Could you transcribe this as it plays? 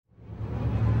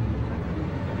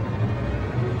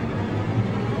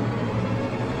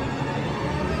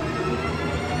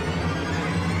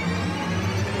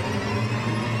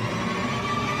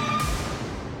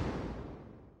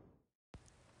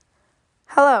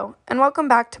Hello, and welcome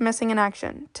back to Missing in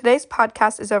Action. Today's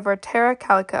podcast is over Tara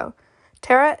Calico.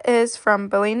 Tara is from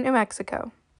Belen, New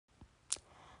Mexico.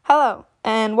 Hello,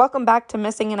 and welcome back to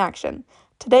Missing in Action.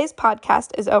 Today's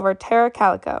podcast is over Tara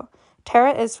Calico.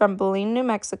 Tara is from Belen, New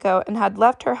Mexico, and had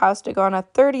left her house to go on a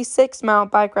 36-mile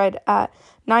bike ride at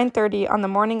 9:30 on the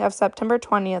morning of September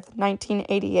 20th,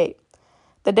 1988.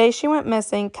 The day she went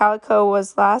missing, Calico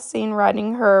was last seen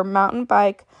riding her mountain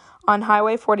bike on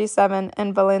Highway 47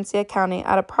 in Valencia County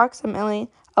at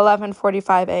approximately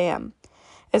 11:45 a.m.,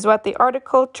 is what the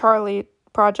article Charlie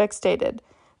Project stated.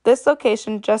 This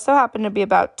location just so happened to be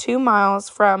about 2 miles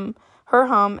from her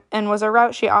home and was a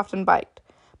route she often biked.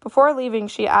 Before leaving,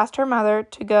 she asked her mother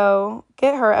to go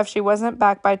get her if she wasn't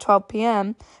back by 12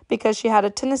 p.m. because she had a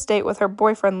tennis date with her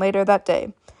boyfriend later that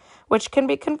day, which can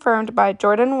be confirmed by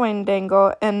Jordan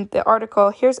Windangle in the article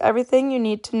Here's Everything You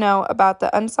Need to Know About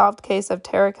the Unsolved Case of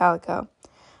Tara Calico.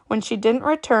 When she didn't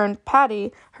return,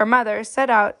 Patty, her mother, set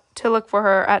out to look for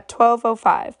her at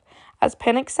 12:05. As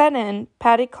panic set in,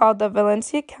 Patty called the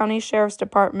Valencia County Sheriff's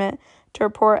Department to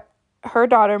report her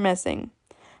daughter missing.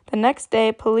 The next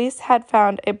day, police had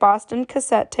found a Boston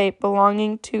cassette tape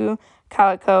belonging to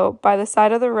Calico by the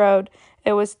side of the road.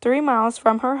 It was 3 miles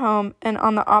from her home and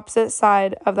on the opposite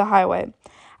side of the highway,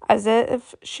 as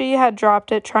if she had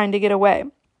dropped it trying to get away.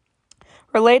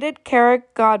 Related Kara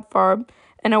Godfarb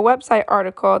in a website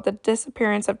article, The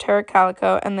Disappearance of Tara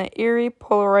Calico and the Eerie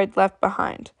Polaroid Left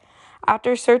Behind.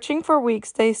 After searching for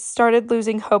weeks, they started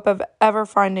losing hope of ever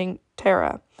finding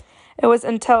Tara. It was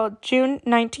until June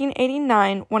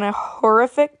 1989 when a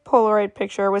horrific Polaroid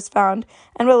picture was found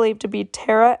and believed to be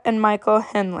Tara and Michael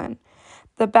Henlin,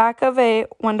 the back of a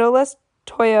windowless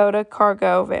Toyota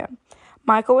cargo van.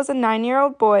 Michael was a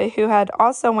 9-year-old boy who had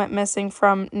also went missing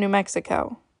from New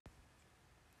Mexico.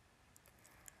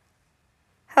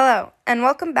 Hello, and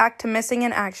welcome back to Missing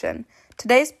in Action.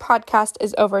 Today's podcast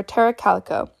is over Tara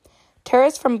Calico. Tara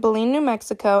is from Belen, New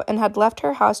Mexico, and had left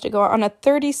her house to go on a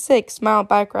 36-mile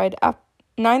bike ride at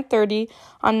 9:30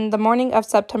 on the morning of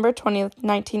September 20th,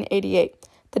 1988,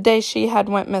 the day she had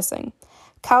went missing.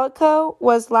 Calico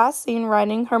was last seen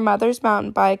riding her mother's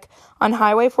mountain bike on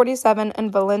Highway 47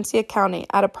 in Valencia County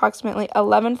at approximately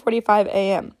 11:45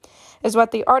 a.m., is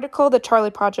what the article The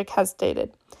Charlie Project has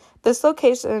stated. This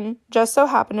location just so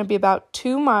happened to be about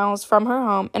 2 miles from her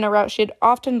home in a route she had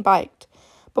often biked.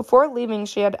 Before leaving,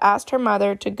 she had asked her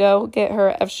mother to go get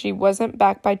her if she wasn't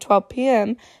back by 12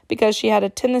 p.m. because she had a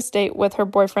tennis date with her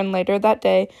boyfriend later that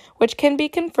day, which can be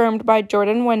confirmed by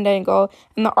Jordan Windangle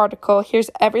in the article Here's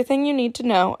Everything You Need to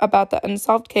Know About the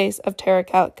Unsolved Case of Tara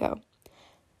Calico.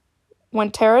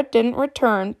 When Tara didn't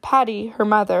return, Patty, her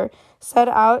mother, set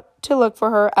out to look for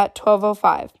her at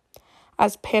 12:05.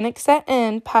 As panic set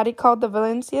in, Patty called the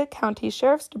Valencia County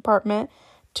Sheriff's Department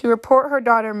to report her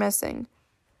daughter missing.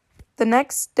 The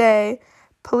next day,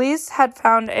 police had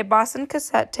found a Boston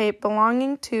cassette tape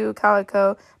belonging to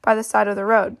Calico by the side of the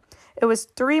road. It was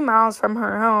 3 miles from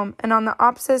her home and on the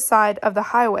opposite side of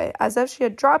the highway, as if she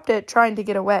had dropped it trying to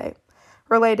get away.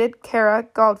 Related Kara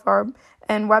Goldfarb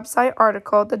and website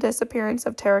article The Disappearance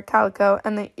of Tara Calico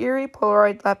and the Eerie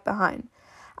Polaroid Left Behind.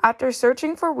 After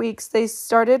searching for weeks, they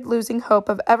started losing hope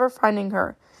of ever finding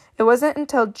her. It wasn't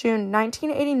until June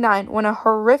 1989 when a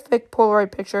horrific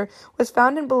Polaroid picture was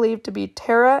found and believed to be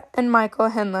Tara and Michael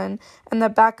Henlin in the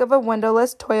back of a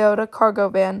windowless Toyota cargo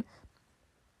van.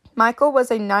 Michael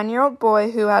was a 9-year-old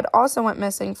boy who had also went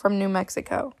missing from New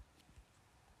Mexico.